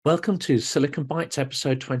Welcome to Silicon Bytes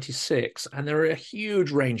episode 26, and there are a huge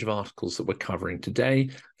range of articles that we're covering today.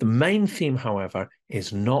 The main theme, however,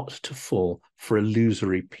 is not to fall for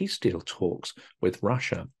illusory peace deal talks with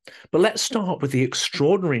Russia. But let's start with the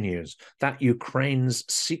extraordinary news that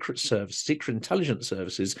Ukraine's secret intelligence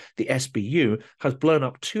services, the SBU, has blown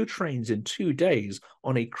up 2 trains in 2 days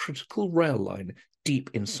on a critical rail line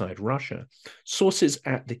deep inside Russia. Sources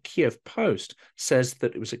at the Kiev Post says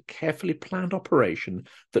that it was a carefully planned operation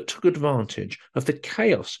that took advantage of the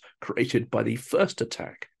chaos created by the first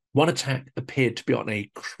attack. One attack appeared to be on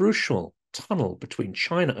a crucial tunnel between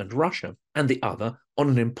China and Russia, and the other on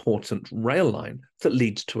an important rail line that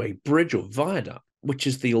leads to a bridge or viaduct, which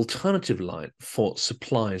is the alternative line for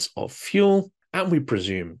supplies of fuel, and we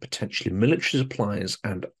presume potentially military supplies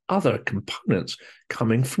and other components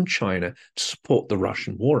coming from China to support the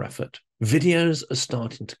Russian war effort. Videos are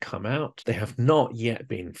starting to come out. They have not yet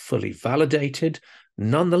been fully validated.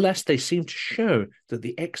 Nonetheless, they seem to show that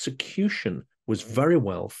the execution was very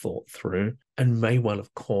well thought through and may well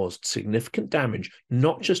have caused significant damage,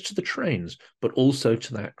 not just to the trains, but also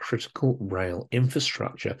to that critical rail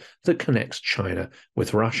infrastructure that connects China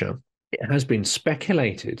with Russia. It has been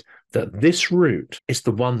speculated that this route is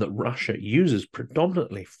the one that Russia uses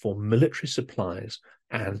predominantly for military supplies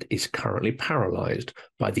and is currently paralyzed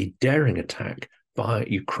by the daring attack by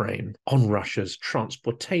Ukraine on Russia's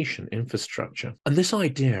transportation infrastructure. And this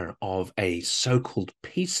idea of a so-called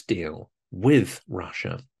peace deal with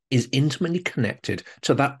Russia is intimately connected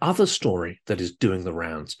to that other story that is doing the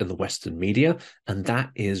rounds in the Western media, and that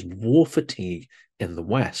is war fatigue in the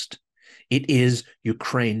West. It is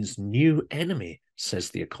Ukraine's new enemy, says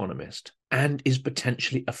The Economist, and is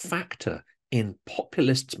potentially a factor in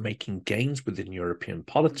populists making gains within European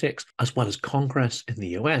politics, as well as Congress in the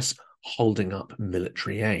US holding up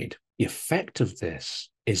military aid. The effect of this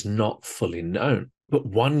is not fully known, but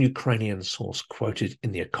one Ukrainian source quoted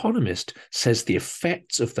in The Economist says the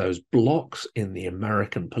effects of those blocks in the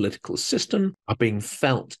American political system are being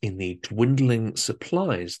felt in the dwindling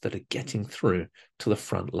supplies that are getting through to the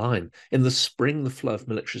front line. In the spring, the flow of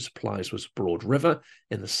military supplies was a broad river.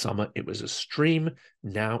 In the summer, it was a stream.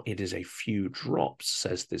 Now it is a few drops,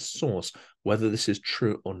 says this source. Whether this is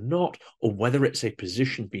true or not, or whether it's a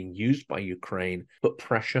position being used by Ukraine, put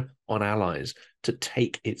pressure on allies to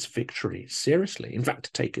take its victory seriously. In fact,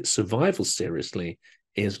 to take its survival seriously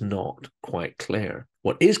is not quite clear.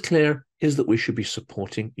 What is clear is that we should be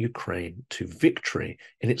supporting Ukraine to victory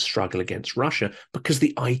in its struggle against Russia, because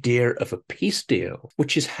the idea of a peace deal,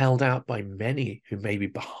 which is held out by many who may be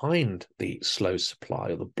behind the slow supply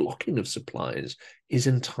or the blocking of supplies, is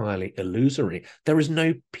entirely illusory. There is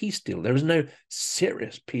no peace deal. There is no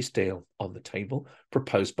serious peace deal on the table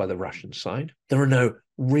proposed by the Russian side. There are no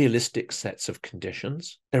realistic sets of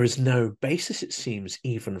conditions. There is no basis, it seems,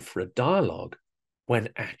 even for a dialogue, when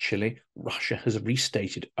actually Russia has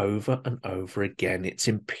restated over and over again its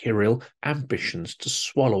imperial ambitions to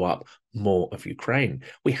swallow up more of Ukraine.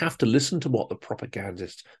 We have to listen to what the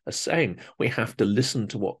propagandists are saying. We have to listen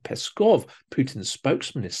to what Peskov, Putin's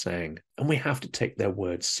spokesman, is saying, and we have to take their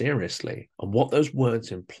words seriously. And what those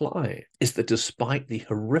words imply is that despite the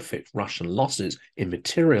horrific Russian losses in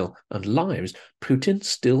material and lives, Putin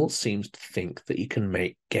still seems to think that he can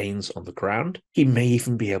make gains on the ground. He may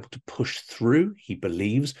even be able to push through, he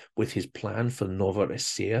believes, with his plan for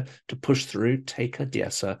Novorossiya to push through, take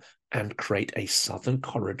Odessa, and create a southern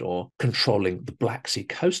corridor controlling the Black Sea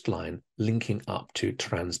coastline linking up to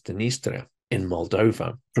Transnistria in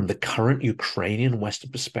Moldova. From the current Ukrainian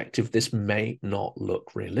Western perspective, this may not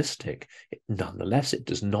look realistic. Nonetheless, it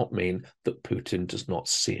does not mean that Putin does not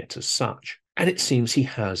see it as such. And it seems he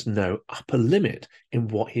has no upper limit in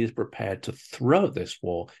what he is prepared to throw at this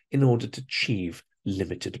war in order to achieve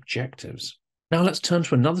limited objectives. Now let's turn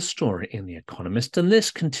to another story in The Economist, and this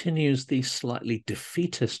continues the slightly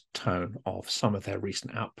defeatist tone of some of their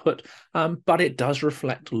recent output, but it does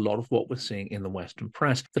reflect a lot of what we're seeing in the Western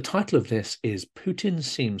press. The title of this is "Putin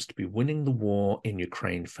Seems to be Winning the War in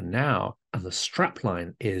Ukraine for Now," and the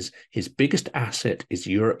strapline is "His biggest asset is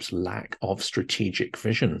Europe's lack of strategic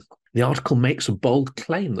vision." The article makes a bold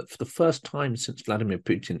claim that for the first time since Vladimir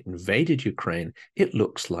Putin invaded Ukraine, it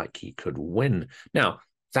looks like he could win. Now,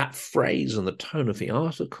 that phrase and the tone of the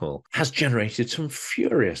article has generated some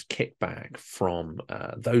furious kickback from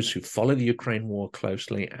those who follow the Ukraine war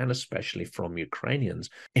closely, and especially from Ukrainians.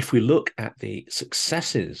 If we look at the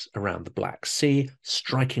successes around the Black Sea,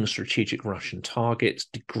 striking strategic Russian targets,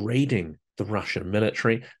 degrading the Russian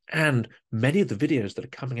military, and many of the videos that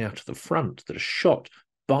are coming out of the front that are shot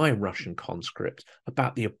by Russian conscripts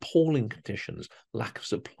about the appalling conditions, lack of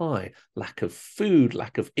supply, lack of food,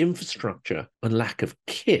 lack of infrastructure, and lack of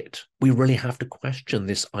kit, we really have to question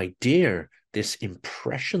this idea, this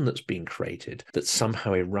impression that's being created that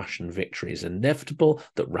somehow a Russian victory is inevitable,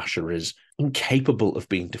 that Russia is incapable of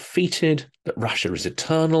being defeated, that Russia is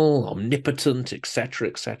eternal, omnipotent, etc.,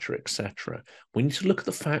 etc., etc. We need to look at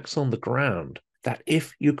the facts on the ground, that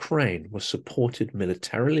if Ukraine was supported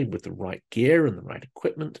militarily with the right gear and the right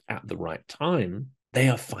equipment at the right time, they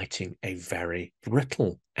are fighting a very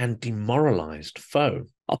brittle and demoralized foe.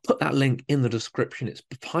 I'll put that link in the description. It's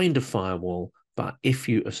behind a firewall, but if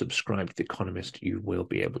you are subscribed to The Economist, you will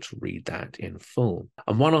be able to read that in full.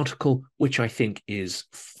 And one article which I think is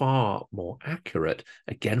far more accurate,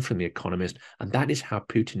 again from The Economist, and that is how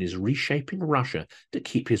Putin is reshaping Russia to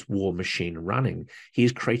keep his war machine running. He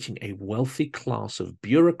is creating a wealthy class of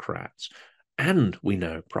bureaucrats, and we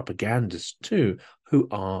know propagandists too, who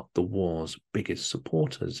are the war's biggest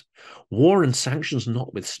supporters. War and sanctions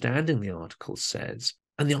notwithstanding, the article says,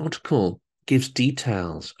 and the article gives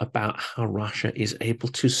details about how Russia is able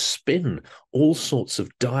to spin all sorts of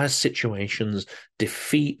dire situations,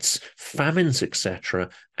 defeats, famines, etc.,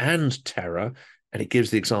 and terror. And it gives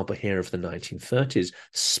the example here of the 1930s,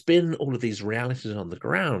 spin all of these realities on the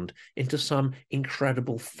ground into some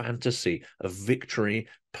incredible fantasy of victory,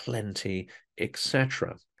 plenty,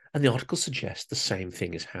 etc. And the article suggests the same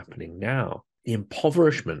thing is happening now. The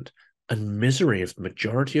impoverishment and misery of the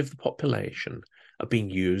majority of the population are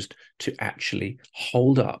being used to actually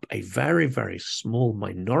hold up a very, very small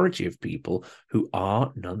minority of people who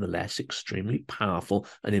are nonetheless extremely powerful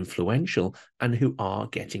and influential and who are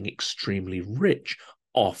getting extremely rich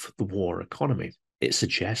off the war economy. It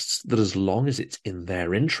suggests that as long as it's in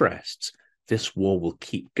their interests, this war will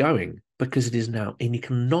keep going because it is now an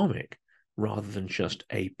economic rather than just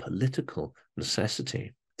a political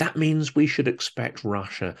necessity. That means we should expect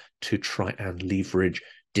Russia to try and leverage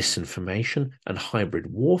disinformation and hybrid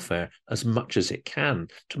warfare as much as it can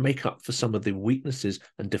to make up for some of the weaknesses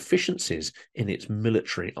and deficiencies in its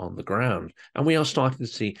military on the ground. And we are starting to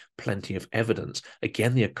see plenty of evidence.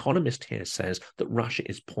 Again, The Economist here says that Russia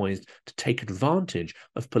is poised to take advantage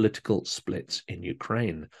of political splits in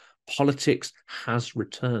Ukraine. Politics has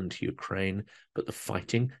returned to Ukraine, but the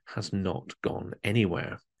fighting has not gone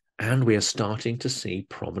anywhere. And we are starting to see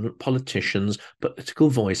prominent politicians,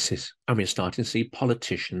 political voices, and we are starting to see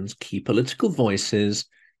politicians, key political voices,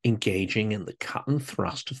 engaging in the cut and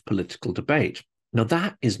thrust of political debate. Now,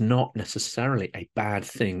 that is not necessarily a bad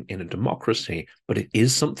thing in a democracy, but it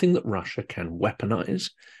is something that Russia can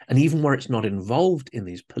weaponize. And even where it's not involved in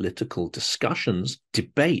these political discussions,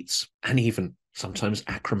 debates, and even sometimes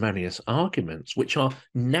acrimonious arguments, which are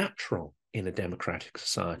natural in a democratic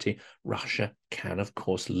society, Russia can, of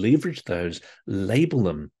course, leverage those, label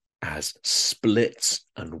them as splits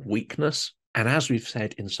and weakness. And as we've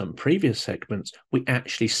said in some previous segments, we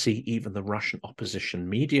actually see even the Russian opposition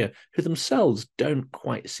media, who themselves don't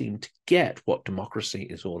quite seem to get what democracy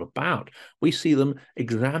is all about. We see them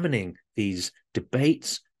examining these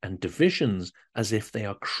debates and divisions as if they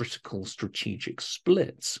are critical strategic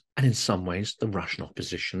splits. And in some ways, the Russian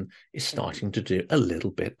opposition is starting to do a little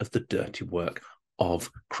bit of the dirty work of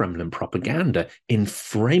Kremlin propaganda in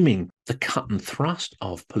framing the cut and thrust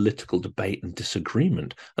of political debate and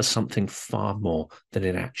disagreement as something far more than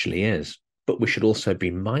it actually is. But we should also be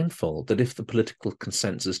mindful that if the political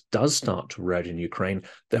consensus does start to erode in Ukraine,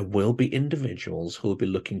 there will be individuals who will be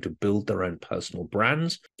looking to build their own personal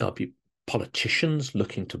brands. There'll be politicians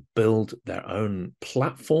looking to build their own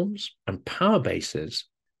platforms and power bases,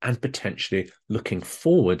 and potentially looking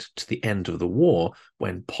forward to the end of the war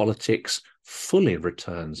when politics fully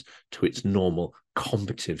returns to its normal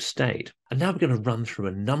combative state. And now we're going to run through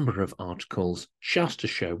a number of articles just to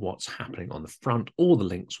show what's happening on the front. All the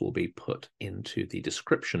links will be put into the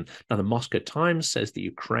description. Now, the Moscow Times says that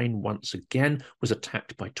Ukraine once again was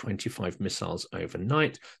attacked by 25 missiles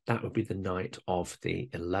overnight. That would be the night of the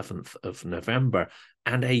 11th of November.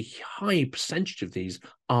 And a high percentage of these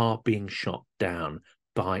are being shot down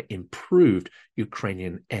by improved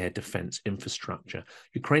Ukrainian air defense infrastructure.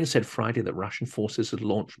 Ukraine said Friday that Russian forces had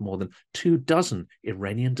launched more than 24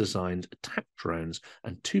 Iranian-designed attack drones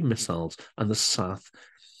and 2 missiles on the south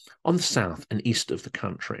and east of the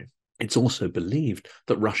country. It's also believed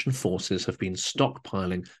that Russian forces have been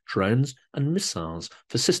stockpiling drones and missiles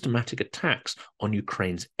for systematic attacks on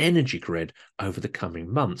Ukraine's energy grid over the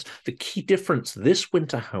coming months. The key difference this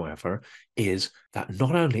winter, however, is that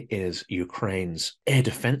not only is Ukraine's air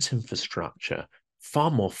defense infrastructure far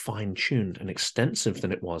more fine-tuned and extensive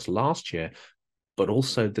than it was last year, but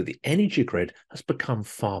also that the energy grid has become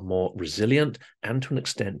far more resilient and to an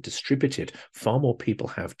extent distributed. Far more people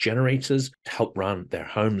have generators to help run their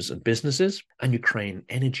homes and businesses, and Ukraine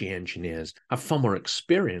energy engineers have far more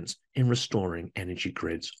experience in restoring energy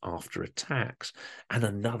grids after attacks. And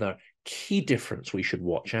another key difference we should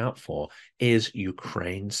watch out for is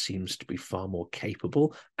Ukraine seems to be far more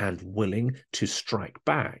capable and willing to strike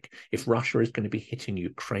back. If Russia is going to be hitting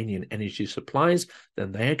Ukrainian energy supplies,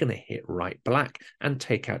 then they're going to hit right back and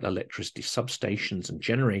take out electricity substations and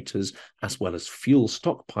generators, as well as fuel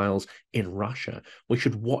stockpiles in Russia. We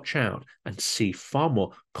should watch out and see far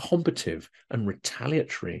more combative and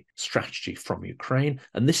retaliatory strategy from Ukraine.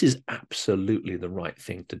 And this is absolutely the right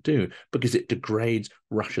thing to do because it degrades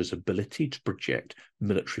Russia's ability to project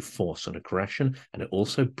military force and aggression, and it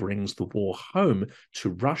also brings the war home to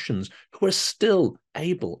Russians who are still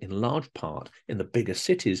able, in large part, in the bigger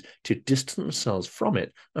cities, to distance themselves from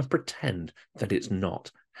it and pretend that it's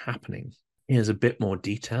not happening. Here's a bit more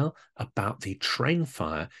detail about the train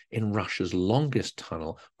fire in Russia's longest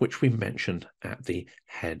tunnel, which we mentioned at the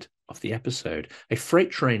head of the episode. A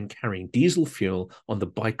freight train carrying diesel fuel on the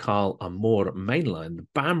Baikal-Amur mainline, the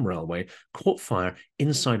BAM railway, caught fire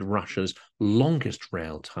inside Russia's longest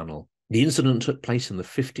rail tunnel. The incident took place in the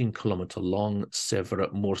 15-kilometer-long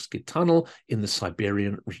Severomorsky tunnel in the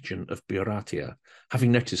Siberian region of Buryatia.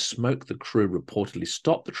 Having noticed smoke, the crew reportedly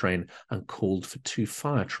stopped the train and called for 2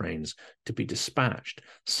 fire trains to be dispatched.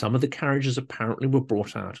 Some of the carriages apparently were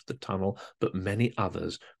brought out of the tunnel, but many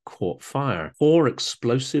others caught fire. 4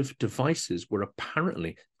 explosive devices were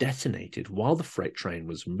apparently detonated while the freight train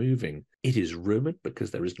was moving. It is rumored,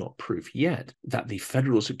 because there is not proof yet, that the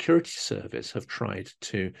Federal Security Service have tried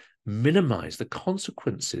to minimize the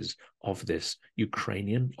consequences of this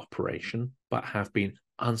Ukrainian operation, but have been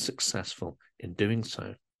unsuccessful in doing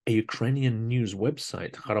so. A Ukrainian news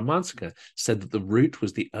website, Hromadske, said that the route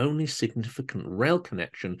was the only significant rail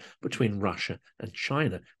connection between Russia and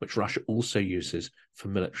China, which Russia also uses for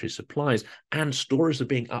military supplies. And stories are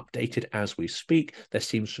being updated as we speak. There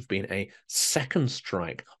seems to have been a second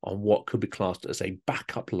strike on what could be classed as a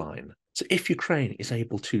backup line. So if Ukraine is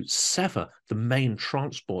able to sever the main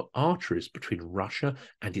transport arteries between Russia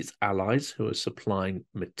and its allies who are supplying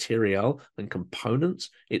material and components,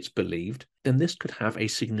 it's believed, then this could have a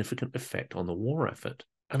significant effect on the war effort.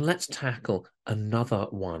 And let's tackle another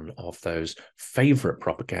one of those favorite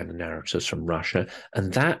propaganda narratives from Russia,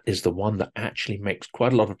 and that is the one that actually makes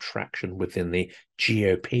quite a lot of traction within the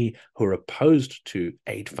GOP, who are opposed to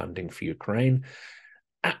aid funding for Ukraine,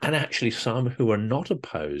 and actually some who are not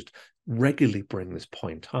opposed regularly bring this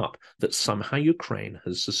point up, that somehow Ukraine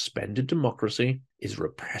has suspended democracy, is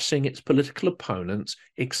repressing its political opponents,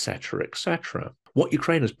 etc., etc. What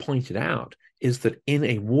Ukraine has pointed out is that in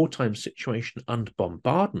a wartime situation under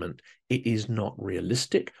bombardment, it is not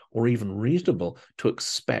realistic or even reasonable to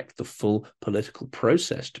expect the full political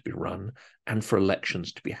process to be run and for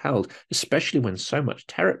elections to be held, especially when so much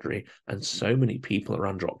territory and so many people are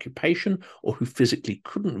under occupation or who physically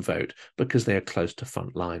couldn't vote because they are close to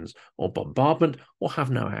front lines or bombardment or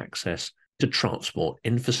have no access to transport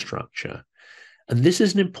infrastructure. And this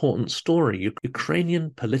is an important story.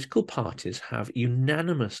 Ukrainian political parties have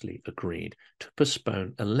unanimously agreed to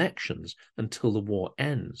postpone elections until the war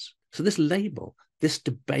ends. So this label, this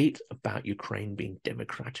debate about Ukraine being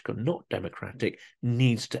democratic or not democratic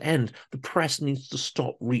needs to end. The press needs to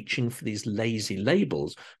stop reaching for these lazy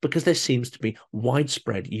labels because there seems to be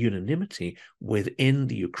widespread unanimity within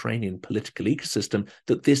the Ukrainian political ecosystem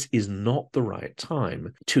that this is not the right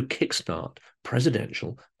time to kickstart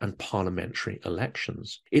presidential and parliamentary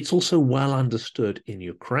elections. It's also well understood in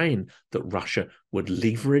Ukraine that Russia would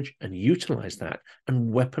leverage and utilize that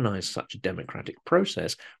and weaponize such a democratic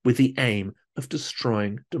process with the aim of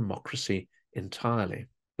destroying democracy entirely.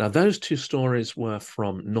 Now, those 2 stories were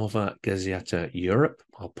from Nova Gazeta Europe.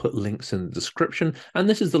 I'll put links in the description. And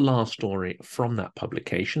this is the last story from that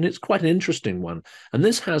publication. It's quite an interesting one. And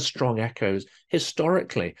this has strong echoes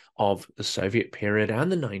historically of the Soviet period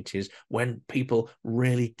and the 90s when people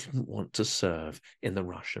really didn't want to serve in the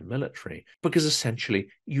Russian military because essentially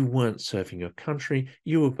you weren't serving your country.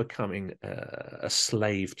 You were becoming a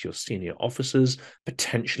slave to your senior officers.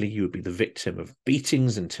 Potentially you would be the victim of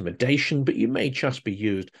beatings, intimidation, but you may just be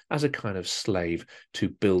used as a kind of slave to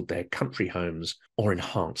build their country homes or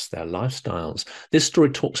enhance their lifestyles. This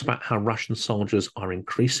story talks about how Russian soldiers are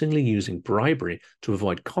increasingly using bribery to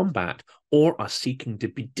avoid combat or are seeking to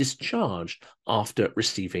be discharged after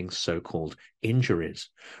receiving so-called injuries.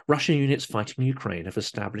 Russian units fighting Ukraine have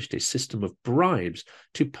established a system of bribes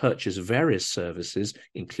to purchase various services,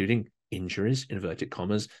 including injuries, inverted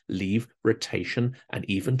commas, leave, rotation, and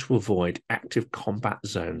even to avoid active combat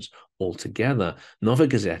zones altogether. Nova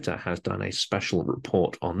Gazeta has done a special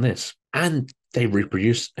report on this. And they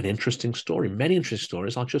reproduce an interesting story, many interesting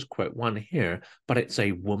stories. I'll just quote one here, but it's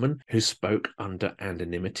a woman who spoke under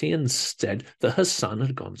anonymity and said that her son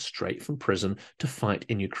had gone straight from prison to fight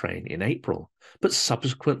in Ukraine in April. But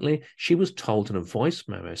subsequently, she was told in a voice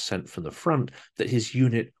memo sent from the front that his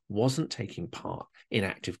unit wasn't taking part in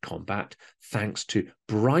active combat thanks to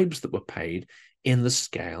bribes that were paid in the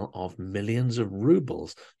scale of millions of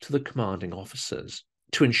rubles to the commanding officers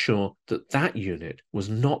to ensure that that unit was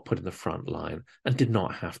not put in the front line and did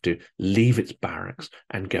not have to leave its barracks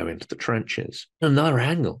and go into the trenches. Another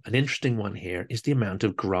angle, an interesting one here, is the amount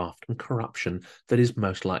of graft and corruption that is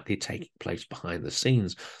most likely taking place behind the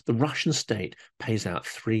scenes. The Russian state pays out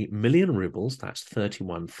 3 million rubles, that's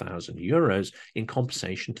 31,000 euros, in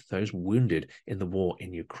compensation to those wounded in the war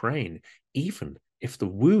in Ukraine, even if the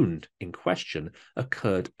wound in question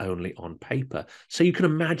occurred only on paper. So you can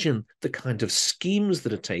imagine the kind of schemes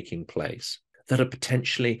that are taking place that are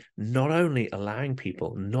potentially not only allowing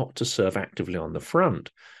people not to serve actively on the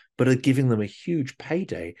front, but are giving them a huge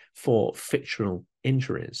payday for fictional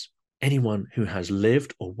injuries. Anyone who has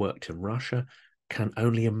lived or worked in Russia can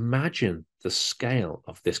only imagine the scale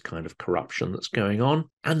of this kind of corruption that's going on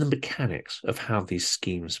and the mechanics of how these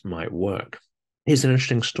schemes might work. Here's an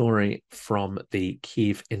interesting story from the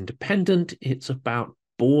Kyiv Independent. It's about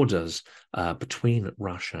borders between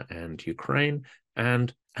Russia and Ukraine,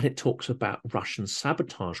 and it talks about Russian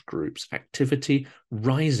sabotage groups' activity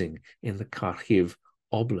rising in the Kharkiv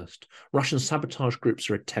Oblast. Russian sabotage groups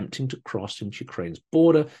are attempting to cross into Ukraine's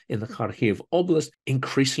border in the Kharkiv Oblast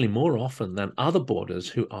increasingly more often than other borders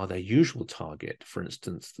who are their usual target, for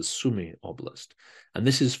instance, the Sumy Oblast. And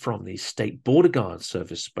this is from the State Border Guard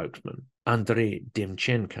Service spokesman, Andrei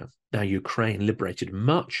Demchenko. Now, Ukraine liberated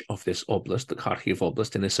much of this oblast, the Kharkiv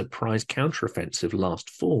Oblast, in a surprise counteroffensive last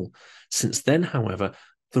fall. Since then, however,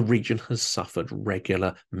 the region has suffered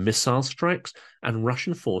regular missile strikes, and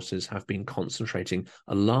Russian forces have been concentrating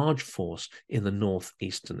a large force in the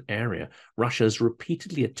northeastern area. Russia has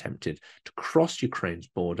repeatedly attempted to cross Ukraine's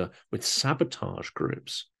border with sabotage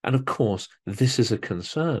groups. And of course, this is a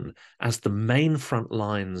concern as the main front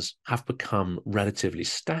lines have become relatively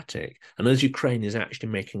static. And as Ukraine is actually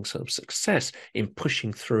making some success in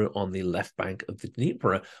pushing through on the left bank of the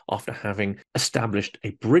Dnieper after having established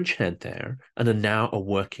a bridgehead there and are now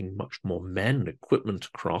working much more men and equipment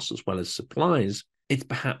across as well as supplies, it's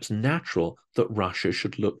perhaps natural that Russia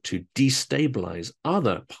should look to destabilize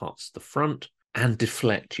other parts of the front and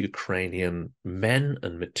deflect Ukrainian men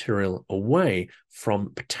and material away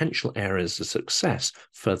from potential areas of success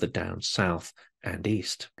further down south and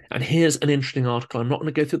east. And here's an interesting article. I'm not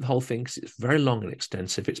going to go through the whole thing because it's very long and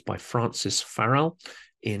extensive. It's by Francis Farrell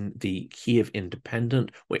in the Kyiv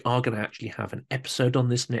Independent. We are going to actually have an episode on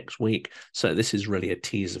this next week, so this is really a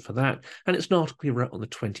teaser for that. And it's an article he wrote on the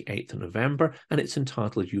 28th of November, and it's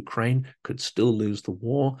entitled "Ukraine Could Still Lose the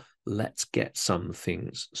War. Let's Get Some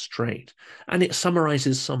Things Straight." And it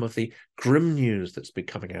summarizes some of the grim news that's been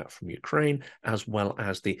coming out from Ukraine, as well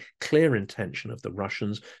as the clear intention of the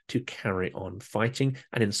Russians to carry on fighting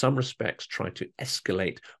and in some respects try to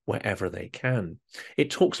escalate wherever they can.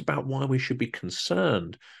 It talks about why we should be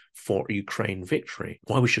concerned for Ukraine victory,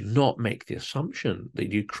 why we should not make the assumption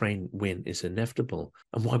that Ukraine win is inevitable,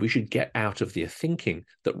 and why we should get out of the thinking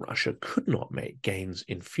that Russia could not make gains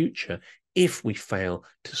in future if we fail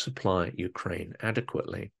to supply Ukraine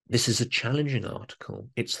adequately. This is a challenging article,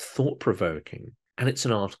 it's thought-provoking, and it's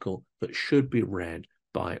an article that should be read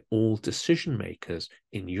by all decision makers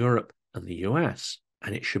in Europe and the US,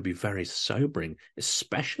 and it should be very sobering,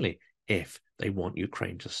 especially if they want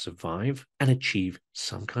Ukraine to survive and achieve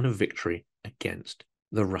some kind of victory against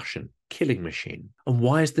the Russian killing machine. And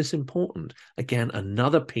why is this important? Again,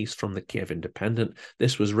 another piece from the Kyiv Independent.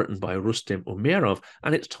 This was written by Rustem Umerov,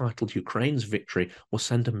 and it's titled "Ukraine's Victory Will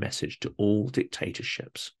Send a Message to All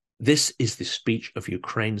Dictatorships." This is the speech of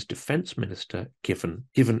Ukraine's defense minister given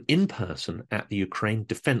in person at the Ukraine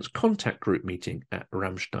Defense Contact Group meeting at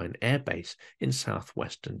Ramstein Air Base in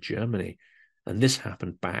southwestern Germany. And this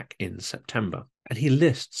happened back in September. And he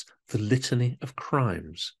lists the litany of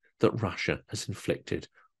crimes that Russia has inflicted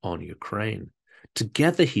on Ukraine.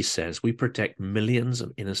 Together, he says, we protect millions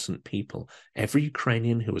of innocent people, every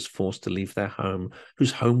Ukrainian who was forced to leave their home,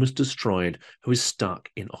 whose home was destroyed, who is stuck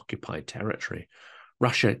in occupied territory.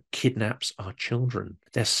 Russia kidnaps our children.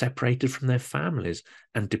 They're separated from their families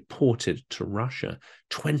and deported to Russia,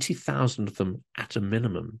 20,000 of them at a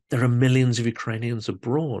minimum. There are millions of Ukrainians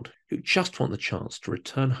abroad who just want the chance to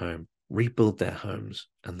return home rebuild their homes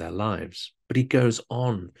and their lives. But he goes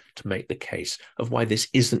on to make the case of why this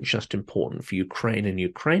isn't just important for Ukraine and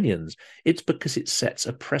Ukrainians. It's because it sets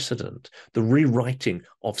a precedent, the rewriting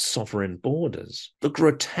of sovereign borders, the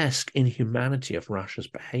grotesque inhumanity of Russia's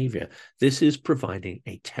behavior. This is providing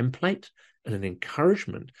a template and an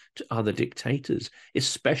encouragement to other dictators,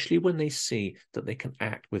 especially when they see that they can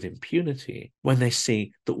act with impunity, when they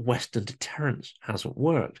see that Western deterrence hasn't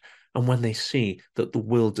worked, and when they see that the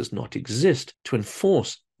will does not exist to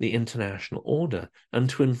enforce the international order and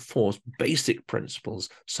to enforce basic principles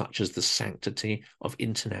such as the sanctity of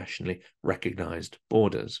internationally recognized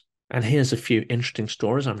borders. And here's a few interesting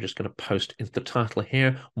stories I'm just going to post into the title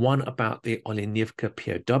here. One about the Olenivka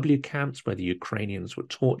POW camps where the Ukrainians were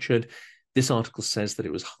tortured. This article says that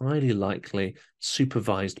it was highly likely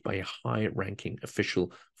supervised by a high-ranking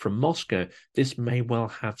official from Moscow. This may well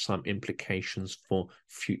have some implications for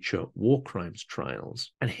future war crimes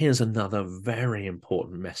trials. And here's another very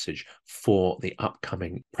important message for the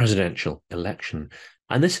upcoming presidential election.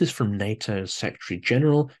 And this is from NATO's Secretary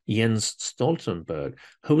General Jens Stoltenberg,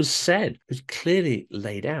 who's clearly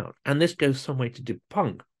laid out, and this goes some way to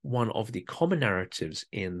debunk one of the common narratives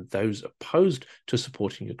in those opposed to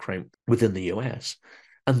supporting Ukraine within the US,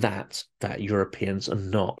 and that's that Europeans are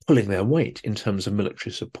not pulling their weight in terms of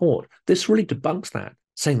military support. This really debunks that,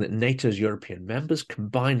 saying that NATO's European members,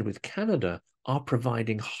 combined with Canada, are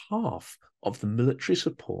providing half of the military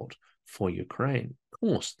support for Ukraine. Of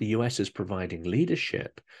course, the US is providing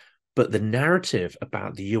leadership, but the narrative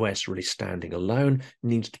about the US really standing alone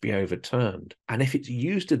needs to be overturned. And if it's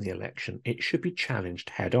used in the election, it should be challenged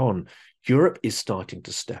head on. Europe is starting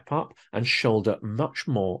to step up and shoulder much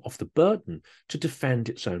more of the burden to defend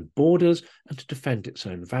its own borders and to defend its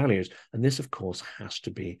own values. And this, of course, has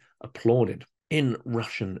to be applauded. In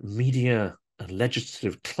Russian media and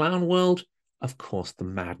legislative clown world, of course, the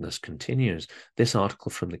madness continues. This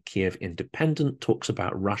article from the Kiev Independent talks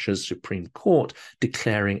about Russia's Supreme Court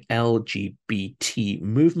declaring LGBT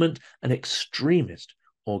movement an extremist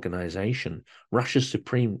organization. Russia's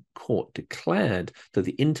Supreme Court declared that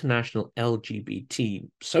the international LGBT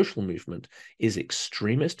social movement is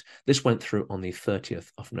extremist. This went through on the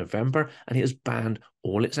 30th of November, and it has banned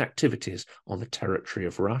all its activities on the territory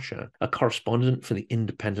of Russia. A correspondent for the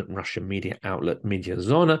independent Russian media outlet Media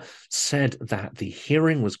Zona said that the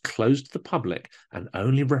hearing was closed to the public and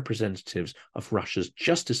only representatives of Russia's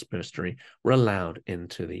Justice Ministry were allowed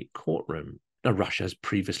into the courtroom. Now, Russia has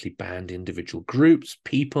previously banned individual groups,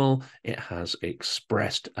 people. It has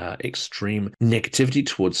expressed extreme negativity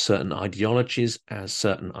towards certain ideologies as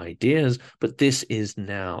certain ideas, but this is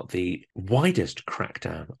now the widest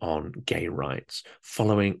crackdown on gay rights,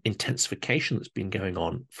 following intensification that's been going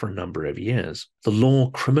on for a number of years. The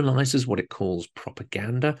law criminalizes what it calls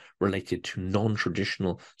propaganda related to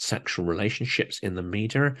non-traditional sexual relationships in the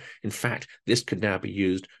media. In fact, this could now be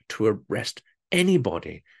used to arrest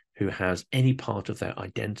anybody who has any part of their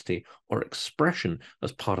identity or expression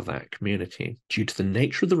as part of that community. Due to the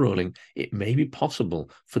nature of the ruling, it may be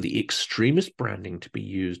possible for the extremist branding to be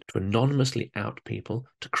used to anonymously out people,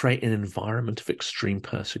 to create an environment of extreme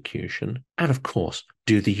persecution, and of course,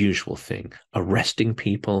 do the usual thing, arresting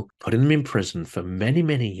people, putting them in prison for many,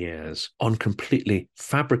 many years on completely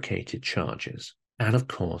fabricated charges. And of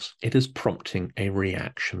course, it is prompting a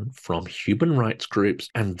reaction from human rights groups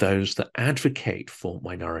and those that advocate for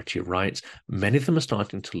minority rights. Many of them are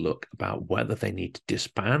starting to look about whether they need to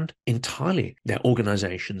disband entirely their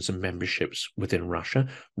organizations and memberships within Russia,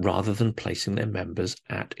 rather than placing their members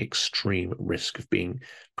at extreme risk of being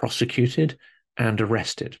prosecuted and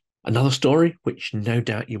arrested. Another story, which no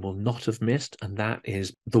doubt you will not have missed, and that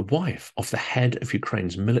is the wife of the head of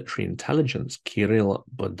Ukraine's military intelligence, Kirill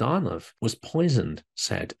Bogdanov, was poisoned,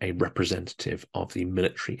 said a representative of the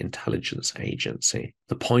military intelligence agency.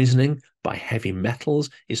 The poisoning by heavy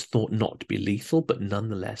metals is thought not to be lethal, but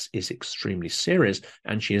nonetheless is extremely serious,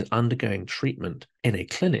 and she is undergoing treatment in a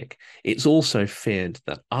clinic. It's also feared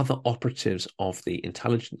that other operatives of the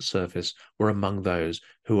intelligence service were among those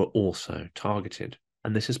who were also targeted.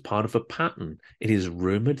 And this is part of a pattern. It is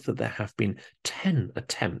rumored that there have been 10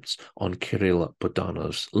 attempts on Kirill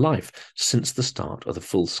Bogdanov's life since the start of the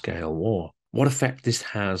full-scale war. What effect this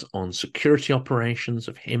has on security operations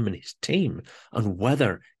of him and his team, and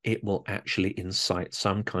whether it will actually incite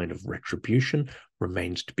some kind of retribution,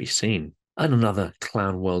 remains to be seen. And another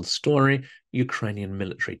clown world story, Ukrainian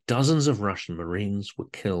military. Dozens of Russian Marines were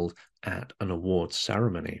killed at an awards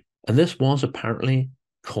ceremony. And this was apparently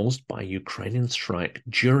caused by a Ukrainian strike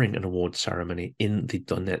during an award ceremony in the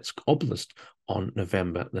Donetsk Oblast on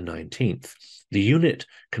November the 19th. The unit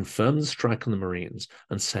confirmed the strike on the Marines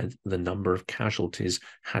and said the number of casualties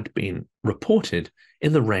had been reported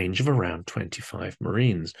in the range of around 25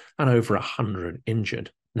 Marines and over 100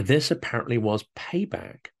 injured. Now, this apparently was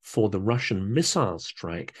payback for the Russian missile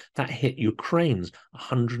strike that hit Ukraine's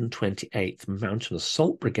 128th Mountain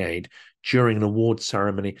Assault Brigade during an award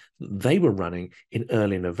ceremony they were running in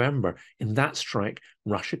early November. In that strike,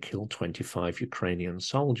 Russia killed 25 Ukrainian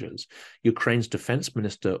soldiers. Ukraine's defense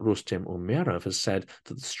minister Rustem Umerov has said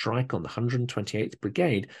that the strike on the 128th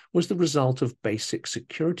Brigade was the result of basic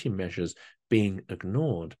security measures being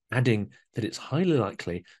ignored, adding that it's highly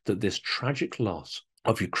likely that this tragic loss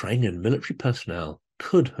of Ukrainian military personnel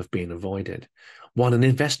could have been avoided. While an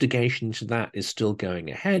investigation into that is still going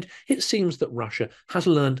ahead, it seems that Russia has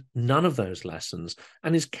learned none of those lessons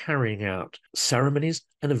and is carrying out ceremonies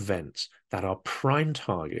and events that are prime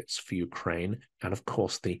targets for Ukraine and, of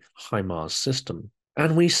course, the HIMARS system.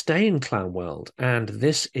 And we stay in clown world, and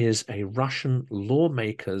this is a Russian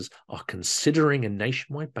lawmakers are considering a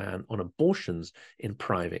nationwide ban on abortions in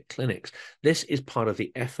private clinics. This is part of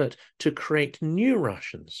the effort to create new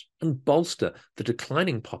Russians and bolster the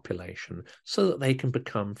declining population so that they can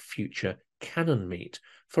become future cannon meat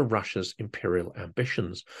for Russia's imperial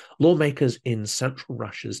ambitions. Lawmakers in central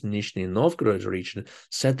Russia's Nizhny Novgorod region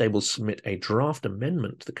said they will submit a draft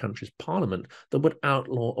amendment to the country's parliament that would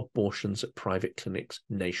outlaw abortions at private clinics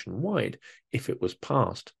nationwide if it was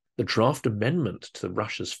passed. The draft amendment to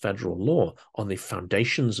Russia's federal law on the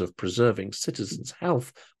foundations of preserving citizens'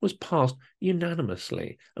 health was passed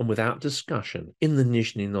unanimously and without discussion in the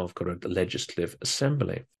Nizhny Novgorod Legislative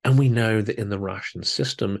Assembly. And we know that in the Russian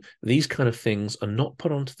system, these kind of things are not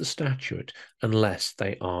put onto the statute unless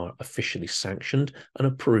they are officially sanctioned and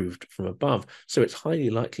approved from above. So it's highly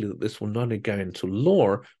likely that this will not only go into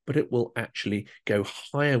law, but it will actually go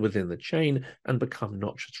higher within the chain and become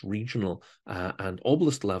not just regional and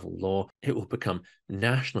oblast level law. It will become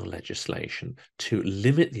national legislation to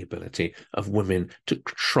limit the ability of women to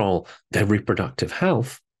control their reproductive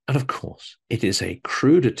health. And of course, it is a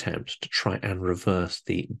crude attempt to try and reverse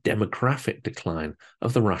the demographic decline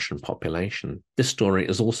of the Russian population. This story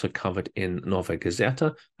is also covered in Novaya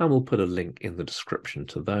Gazeta, and we'll put a link in the description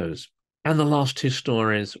to those. And the last two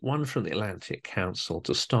stories, one from the Atlantic Council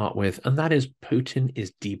to start with, and that is Putin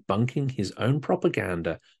is debunking his own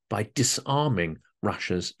propaganda by disarming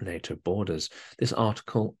Russia's NATO borders. This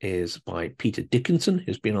article is by Peter Dickinson,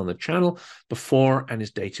 who's been on the channel before and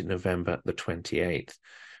is dated November the 28th.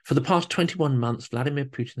 For the past 21 months, Vladimir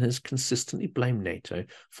Putin has consistently blamed NATO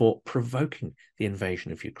for provoking the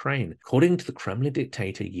invasion of Ukraine. According to the Kremlin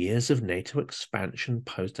dictator, years of NATO expansion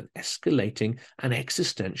posed an escalating and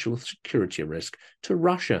existential security risk to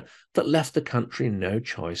Russia that left the country no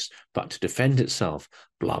choice but to defend itself.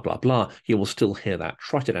 Blah, blah, blah. You will still hear that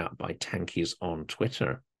trotted out by tankies on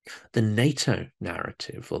Twitter. The NATO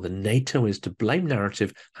narrative, or the NATO is to blame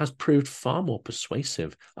narrative, has proved far more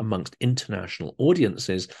persuasive amongst international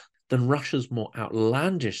audiences than Russia's more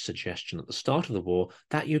outlandish suggestion at the start of the war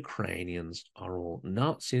that Ukrainians are all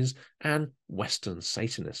Nazis and Western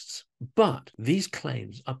Satanists. But these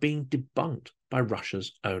claims are being debunked by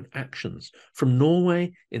Russia's own actions. From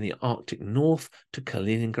Norway in the Arctic North to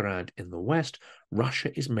Kaliningrad in the West,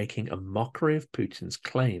 Russia is making a mockery of Putin's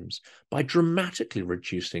claims by dramatically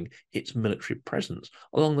reducing its military presence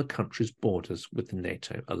along the country's borders with the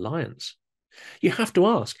NATO alliance. You have to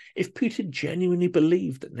ask, if Putin genuinely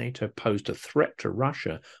believed that NATO posed a threat to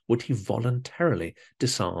Russia, would he voluntarily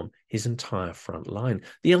disarm his entire front line?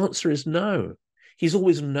 The answer is no. He's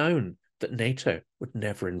always known that NATO would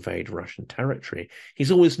never invade Russian territory.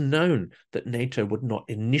 He's always known that NATO would not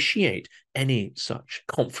initiate any such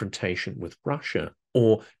confrontation with Russia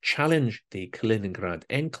or challenge the Kaliningrad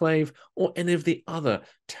enclave or any of the other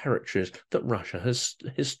territories that Russia has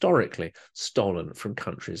historically stolen from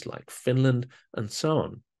countries like Finland and so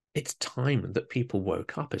on. It's time that people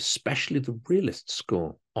woke up, especially the realist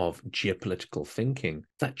school of geopolitical thinking,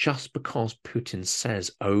 that just because Putin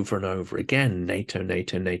says over and over again, NATO,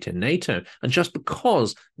 NATO, NATO, NATO, and just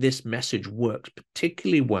because this message works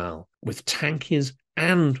particularly well with tankies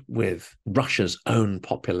and with Russia's own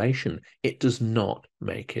population, it does not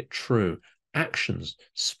make it true. Actions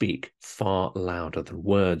speak far louder than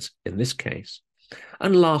words in this case.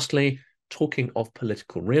 And lastly, talking of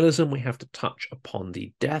political realism, we have to touch upon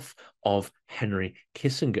the death of Henry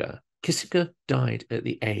Kissinger. Kissinger died at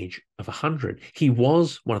the age of 100. He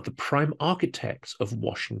was one of the prime architects of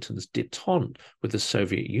Washington's détente with the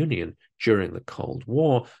Soviet Union during the Cold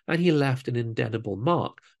War, and he left an indelible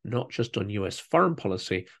mark, not just on US foreign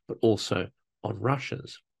policy, but also on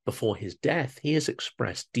Russia's. Before his death, he has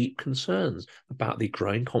expressed deep concerns about the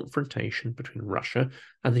growing confrontation between Russia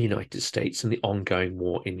and the United States and the ongoing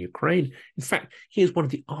war in Ukraine. In fact, he is one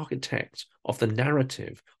of the architects of the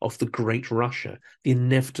narrative of the Great Russia, the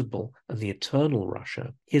inevitable and the eternal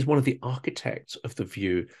Russia. He is one of the architects of the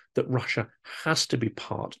view that Russia has to be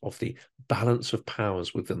part of the balance of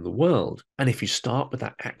powers within the world. And if you start with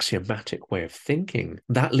that axiomatic way of thinking,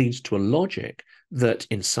 that leads to a logic that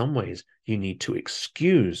in some ways you need to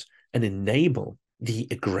excuse and enable the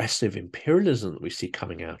aggressive imperialism that we see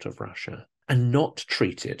coming out of Russia and not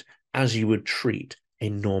treat it as you would treat a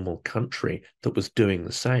normal country that was doing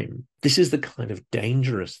the same. This is the kind of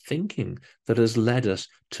dangerous thinking that has led us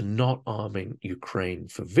to not arming Ukraine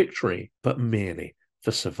for victory, but merely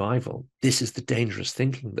for survival. This is the dangerous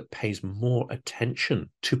thinking that pays more attention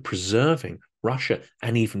to preserving Russia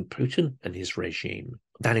and even Putin and his regime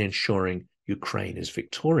than ensuring Ukraine is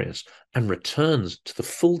victorious and returns to the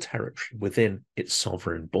full territory within its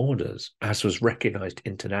sovereign borders, as was recognized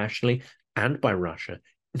internationally and by Russia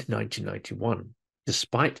in 1991.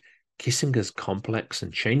 Despite Kissinger's complex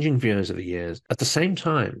and changing views of the years, at the same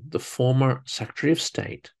time, the former Secretary of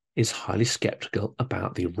State is highly skeptical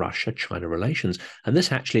about the Russia-China relations. And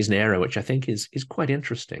this actually is an area which I think is quite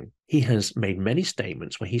interesting. He has made many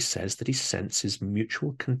statements where he says that he senses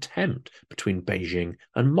mutual contempt between Beijing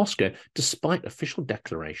and Moscow, despite official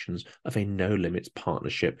declarations of a no-limits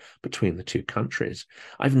partnership between the two countries.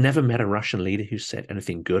 I've never met a Russian leader who said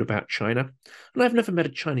anything good about China, and I've never met a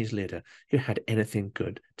Chinese leader who had anything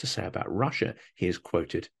good to say about Russia, he is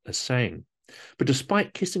quoted as saying. But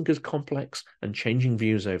despite Kissinger's complex and changing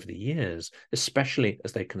views over the years, especially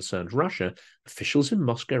as they concerned Russia, officials in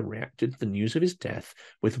Moscow reacted to the news of his death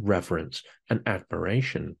with reverence and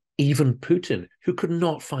admiration. Even Putin, who could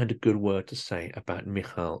not find a good word to say about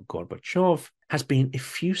Mikhail Gorbachev, has been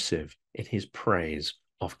effusive in his praise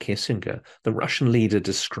of Kissinger. The Russian leader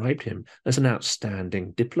described him as an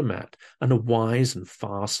outstanding diplomat and a wise and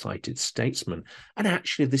far-sighted statesman. And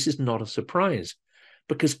actually, this is not a surprise,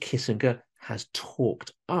 because Kissinger has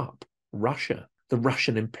talked up Russia, the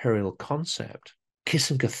Russian imperial concept.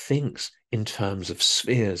 Kissinger thinks in terms of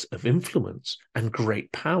spheres of influence and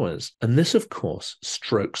great powers. And this, of course,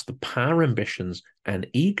 strokes the power ambitions and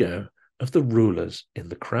ego of the rulers in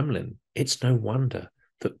the Kremlin. It's no wonder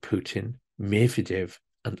that Putin, Medvedev,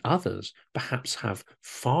 and others perhaps have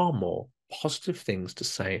far more positive things to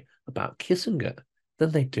say about Kissinger than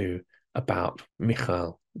they do about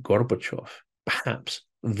Mikhail Gorbachev, perhaps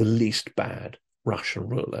the least bad Russian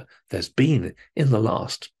ruler there's been in the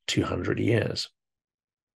last 200 years.